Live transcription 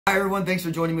Hi everyone, thanks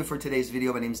for joining me for today's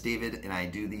video. My name is David and I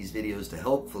do these videos to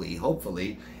hopefully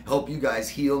help you guys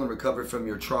heal and recover from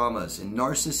your traumas and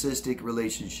narcissistic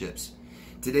relationships.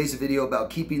 Today's a video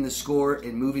about keeping the score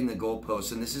and moving the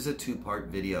goalposts, and this is a two-part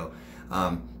video.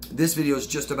 This video is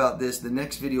just about this. The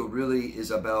next video really is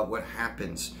about what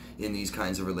happens in these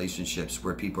kinds of relationships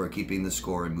where people are keeping the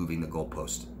score and moving the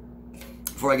goalpost.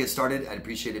 Before I get started, I'd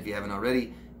appreciate it if you haven't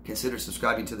already. Consider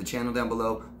subscribing to the channel down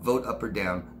below, vote up or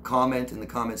down, comment in the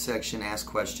comment section, ask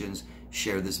questions,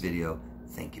 share this video.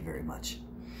 Thank you very much.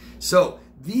 So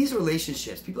these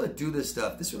relationships, people that do this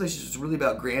stuff, this relationship is really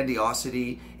about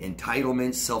grandiosity,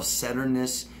 entitlement,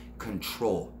 self-centeredness,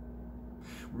 control.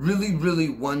 Really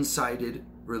one-sided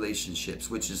relationships,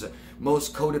 which is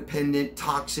most codependent,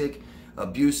 toxic,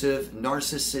 abusive,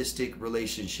 narcissistic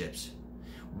relationships.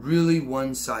 Really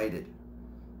one-sided.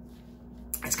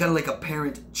 It's kind of like a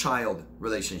parent-child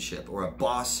relationship or a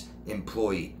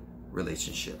boss-employee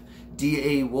relationship.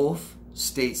 D.A. Wolfe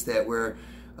states that where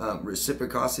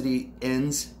reciprocity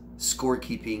ends,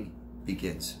 scorekeeping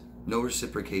begins. No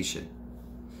reciprocation.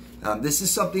 This is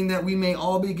something that we may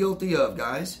all be guilty of,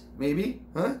 guys. Maybe?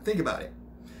 Huh? Think about it.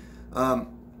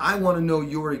 I want to know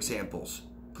your examples,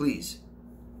 please.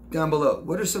 Down below.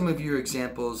 What are some of your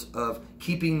examples of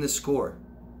keeping the score?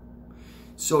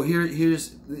 So here's,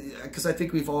 because I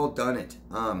think we've all done it.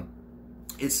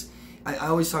 I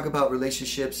always talk about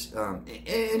relationships,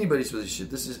 anybody's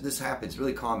relationship. This happens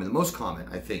really common, the most common,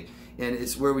 I think. And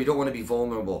it's where we don't want to be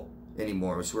vulnerable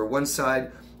anymore. It's where one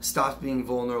side stops being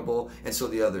vulnerable and so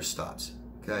the other stops.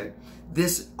 Okay?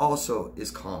 This also is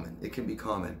common. It can be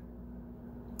common.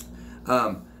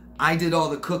 I did all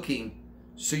the cooking,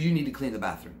 so you need to clean the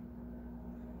bathroom.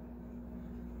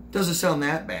 Doesn't sound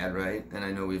that bad, right? And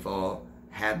I know we've all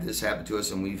had this happen to us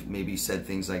and we've maybe said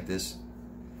things like this.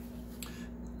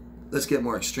 Let's get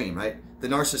more extreme, right? The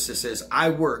narcissist says,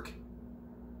 I work,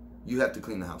 you have to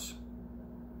clean the house.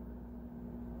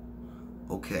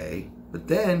 Okay, but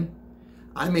then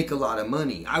I make a lot of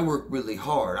money. I work really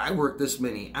hard. I work this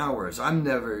many hours. I'm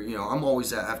never, I'm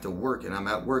always have to work, and I'm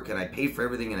at work and I pay for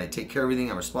everything and I take care of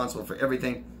everything. I'm responsible for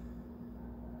everything.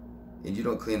 And you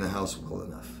don't clean the house well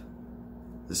enough.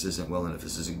 This isn't well enough.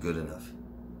 This isn't good enough.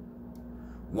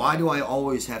 Why do I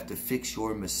always have to fix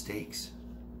your mistakes?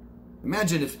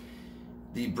 Imagine if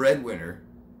the breadwinner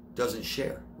doesn't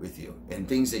share with you, and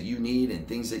things that you need and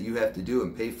things that you have to do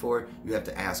and pay for, you have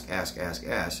to ask,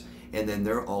 and then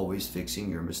they're always fixing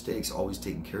your mistakes, always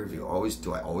taking care of you.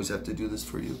 Do I always have to do this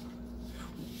for you?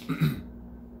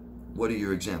 What are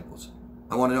your examples?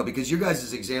 I want to know, because your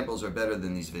guys' examples are better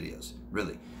than these videos,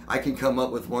 really. I can come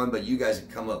up with one, but you guys can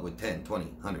come up with 10, 20,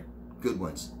 100 good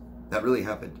ones. That really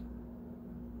happened.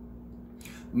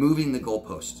 Moving the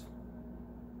goalpost.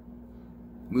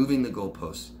 Moving the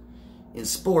goalpost. In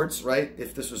sports, right,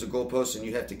 if this was a goalpost and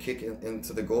you have to kick it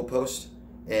into the goalpost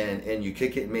and you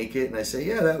kick it and make it, and I say,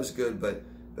 yeah, that was good, but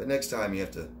next time you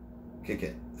have to kick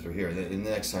it through here, and the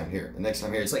next time here, the next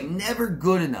time here. It's like never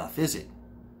good enough, is it?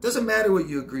 Doesn't matter what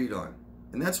you agreed on.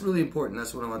 And that's really important.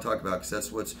 That's what I want to talk about, because that's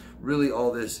what's really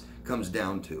all this comes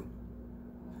down to.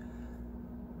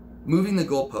 Moving the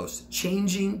goalposts,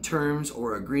 changing terms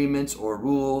or agreements or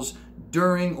rules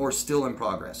during or still in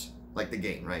progress, like the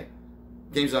game, right?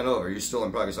 Game's not over, you're still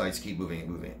in progress, so I just keep moving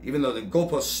it. Even though the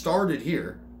goalpost started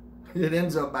here, it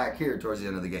ends up back here towards the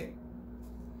end of the game.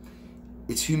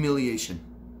 It's humiliation.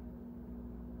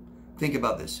 Think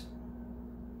about this.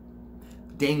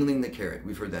 Dangling the carrot,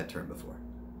 we've heard that term before.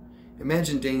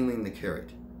 Imagine dangling the carrot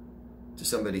to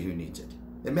somebody who needs it.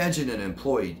 Imagine an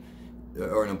employee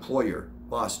or an employer,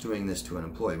 boss, doing this to an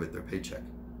employee with their paycheck.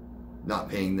 Not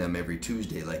paying them every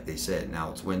Tuesday like they said. Now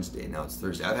it's Wednesday, now it's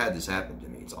Thursday. I've had this happen to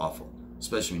me. It's awful.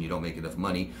 Especially when you don't make enough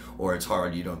money, or it's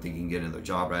hard, you don't think you can get another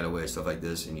job right away, stuff like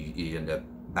this, and you end up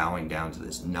bowing down to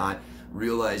this, not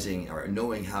realizing or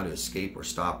knowing how to escape or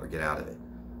stop or get out of it.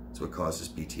 That's what causes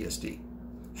PTSD.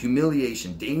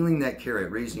 Humiliation, dangling that carrot,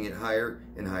 raising it higher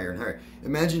and higher and higher.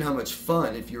 Imagine how much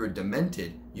fun, if you were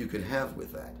demented, you could have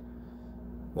with that.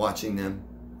 Watching them,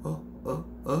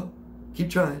 keep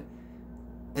trying.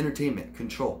 Entertainment,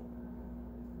 control.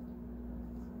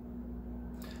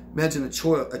 Imagine a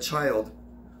child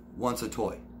wants a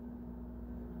toy,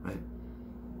 right?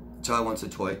 A child wants a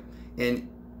toy, and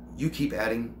you keep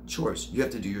adding chores. You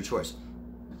have to do your chores.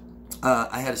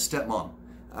 I had a stepmom.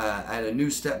 I had a new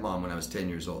stepmom when I was 10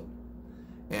 years old,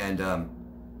 and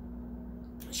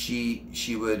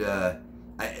she would.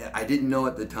 I didn't know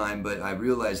at the time, but I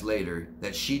realized later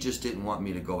that she just didn't want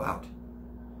me to go out.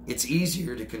 It's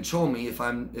easier to control me if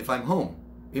I'm home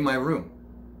in my room,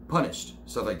 punished,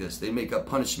 stuff like this. They make up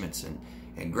punishments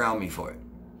and ground me for it.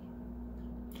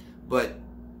 But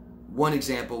One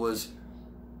example was,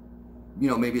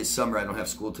 maybe it's summer, I don't have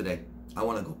school today. I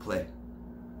want to go play.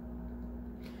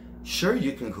 Sure,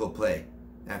 you can go play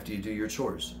after you do your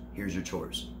chores. Here's your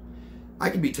chores. I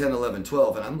could be 10, 11,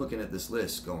 12, and I'm looking at this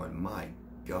list going, my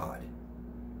God.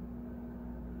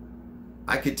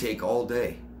 I could take all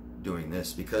day doing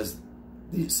this because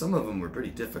some of them were pretty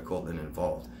difficult and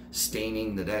involved.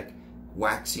 Staining the deck,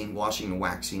 washing and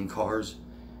waxing cars.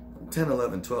 10,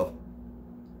 11, 12.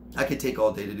 I could take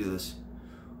all day to do this.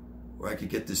 Or I could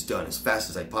get this done as fast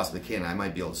as I possibly can. I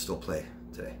might be able to still play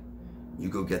today. You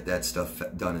go get that stuff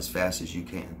done as fast as you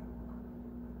can.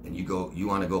 And you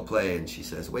want to go play, and she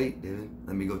says, wait, David,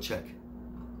 let me go check.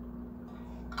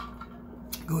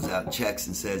 Goes out and checks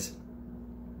and says,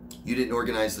 you didn't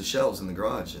organize the shelves in the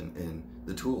garage and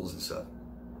the tools and stuff.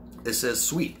 It says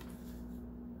sweep.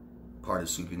 Part of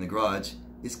sweeping the garage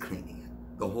is cleaning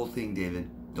it. The whole thing, David.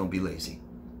 Don't be lazy.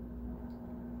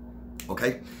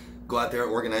 Okay? Go out there,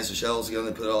 organize the shelves,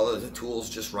 they put all the tools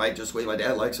just right, just wait, my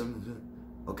dad likes them.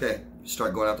 Okay, you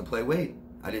start going out to play. Wait,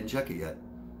 I didn't check it yet.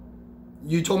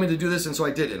 You told me to do this, and so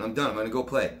I did it. I'm done. I'm going to go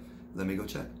play. Let me go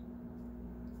check.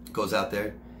 Goes out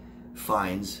there,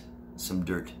 finds some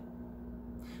dirt.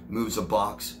 Moves a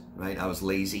box, right? I was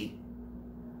lazy.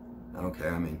 I don't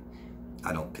care. I mean,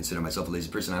 I don't consider myself a lazy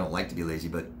person. I don't like to be lazy,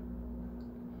 but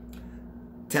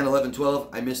 10, 11, 12,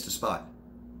 I missed a spot.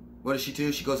 What does she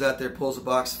do? She goes out there, pulls a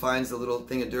box, finds the little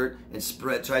thing of dirt, and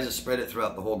tries to spread it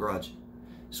throughout the whole garage.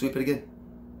 Sweep it again.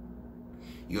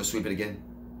 You go sweep it again.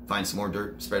 Find some more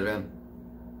dirt, spread it around.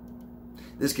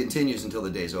 This continues until the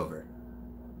day's over.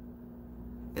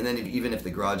 And then even if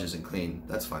the garage isn't clean,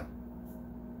 that's fine.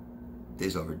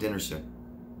 Day's over. Dinner's soon.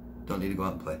 Don't need to go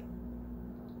out and play.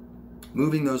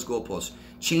 Moving those goalposts.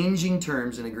 Changing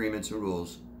terms and agreements and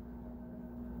rules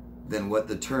than what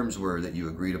the terms were that you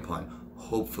agreed upon.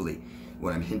 Hopefully,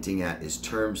 what I'm hinting at is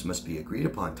terms must be agreed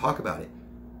upon. Talk about it.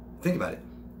 Think about it.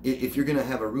 If you're going to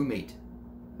have a roommate,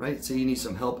 right? Say you need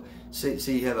some help. Say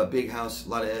you have a big house, a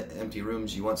lot of empty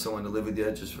rooms. You want someone to live with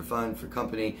you just for fun, for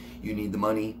company. You need the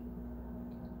money.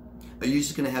 Are you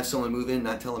just going to have someone move in,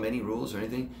 not tell them any rules or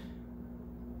anything?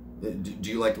 Do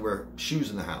you like to wear shoes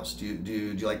in the house? Do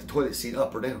you like the toilet seat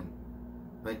up or down?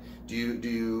 Right? Do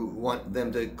you want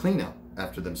them to clean up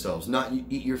after themselves, not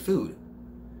eat your food?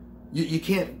 You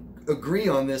can't agree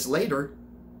on this later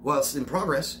while it's in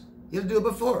progress. You have to do it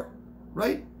before,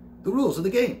 right? The rules of the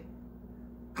game.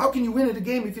 How can you win at a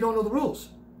game if you don't know the rules?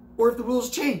 Or if the rules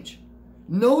change?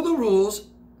 Know the rules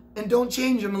and don't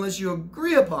change them unless you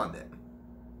agree upon them.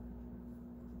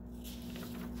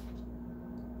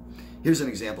 Here's an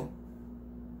example.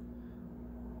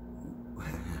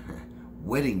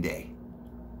 Wedding day.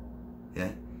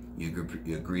 Yeah? You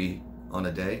agree on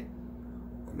a day,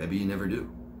 or maybe you never do.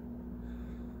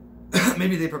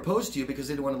 Maybe they propose to you because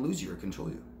they don't want to lose you or control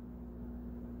you.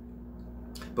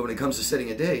 But when it comes to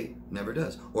setting a day, it never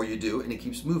does. Or you do, and it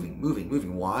keeps moving.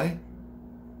 Why?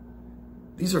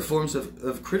 These are forms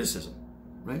of criticism,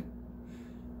 right?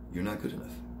 You're not good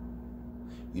enough.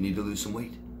 You need to lose some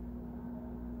weight.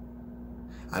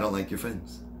 I don't like your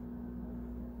friends.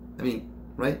 I mean,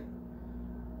 right?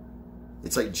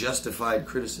 It's like justified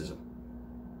criticism.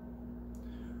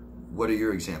 What are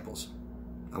your examples?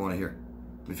 I want to hear,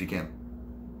 if you can.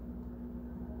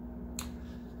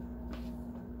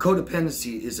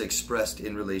 Codependency is expressed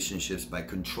in relationships by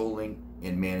controlling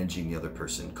and managing the other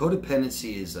person.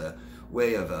 Codependency is a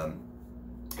way of,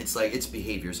 it's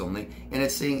behaviors only. And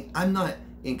it's saying, I'm not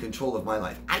in control of my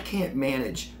life. I can't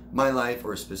manage my life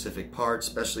or a specific part,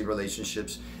 especially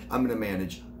relationships. I'm going to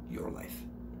manage your life.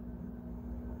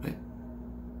 Right?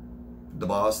 The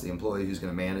boss, the employee who's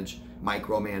going to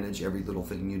micromanage every little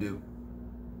thing you do.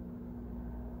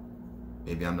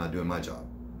 Maybe I'm not doing my job.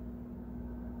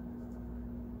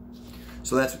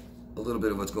 So that's a little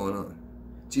bit of what's going on.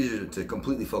 It's easier to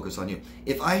completely focus on you.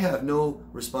 If I have no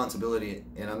responsibility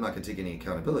and I'm not going to take any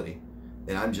accountability,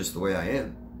 and I'm just the way I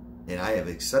am, and I have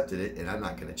accepted it, and I'm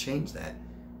not going to change that,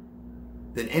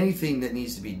 then anything that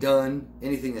needs to be done,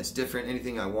 anything that's different,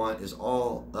 anything I want is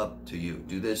all up to you.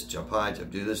 Do this, jump high,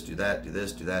 do this, do that, do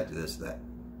this, do that, do this, do that.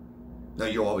 No,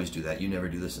 you always do that. You never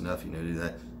do this enough. You never do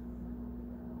that.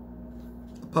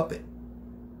 A puppet.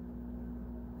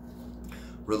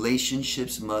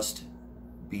 Relationships must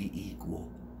be equal.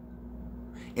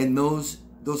 And those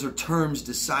are terms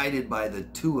decided by the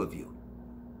two of you.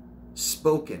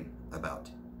 Spoken about.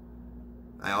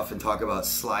 I often talk about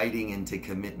sliding into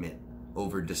commitment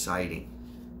over deciding.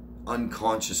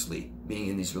 Unconsciously being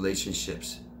in these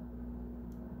relationships.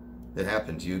 That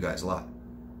happen to you guys a lot.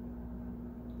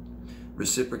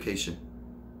 Reciprocation.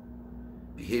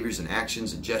 Behaviors and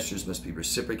actions and gestures must be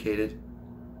reciprocated.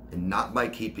 and not by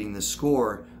keeping the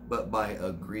score, but by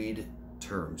agreed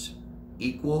terms.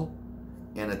 Equal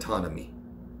and autonomy.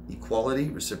 Equality,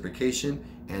 reciprocation,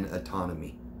 and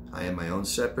autonomy. I am my own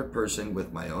separate person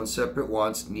with my own separate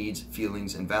wants, needs,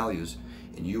 feelings, and values,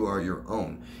 and you are your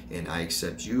own. And I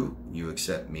accept you, and you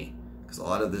accept me. Because a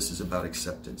lot of this is about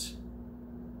acceptance.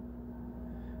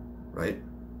 Right?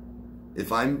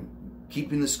 If I'm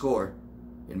keeping the score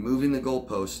and moving the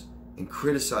goalpost and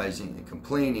criticizing and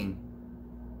complaining,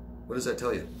 what does that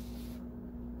tell you?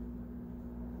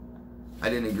 I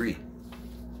didn't agree.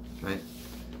 Right?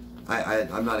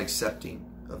 I'm not accepting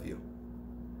of you.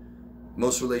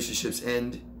 Most relationships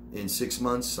end in 6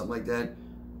 months, something like that.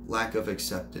 Lack of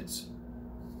acceptance.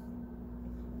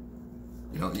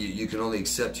 You know, you can only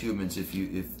accept humans if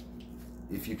you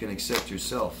can accept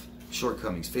yourself,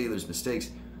 shortcomings, failures,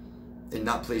 mistakes, and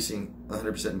not placing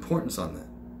 100% importance on that.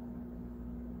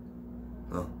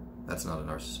 Well, that's not a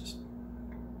narcissist.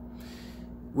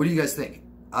 What do you guys think?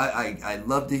 I'd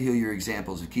love to hear your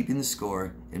examples of keeping the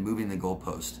score and moving the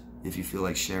goalpost, if you feel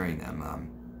like sharing them.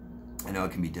 I know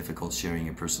it can be difficult sharing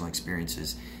your personal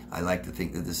experiences. I like to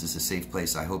think that this is a safe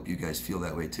place. I hope you guys feel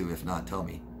that way too. If not, tell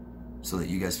me, so that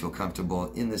you guys feel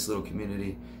comfortable in this little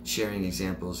community, sharing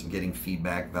examples and getting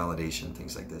feedback, validation,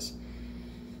 things like this.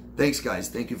 Thanks, guys.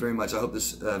 Thank you very much. I hope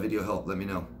this video helped. Let me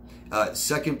know.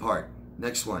 Second part,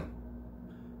 next one.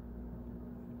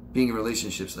 Being in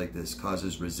relationships like this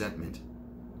causes resentment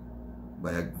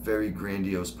by a very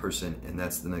grandiose person, and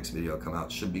that's the next video come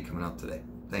out. Should be coming out today.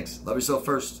 Thanks. Love yourself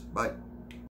first. Bye.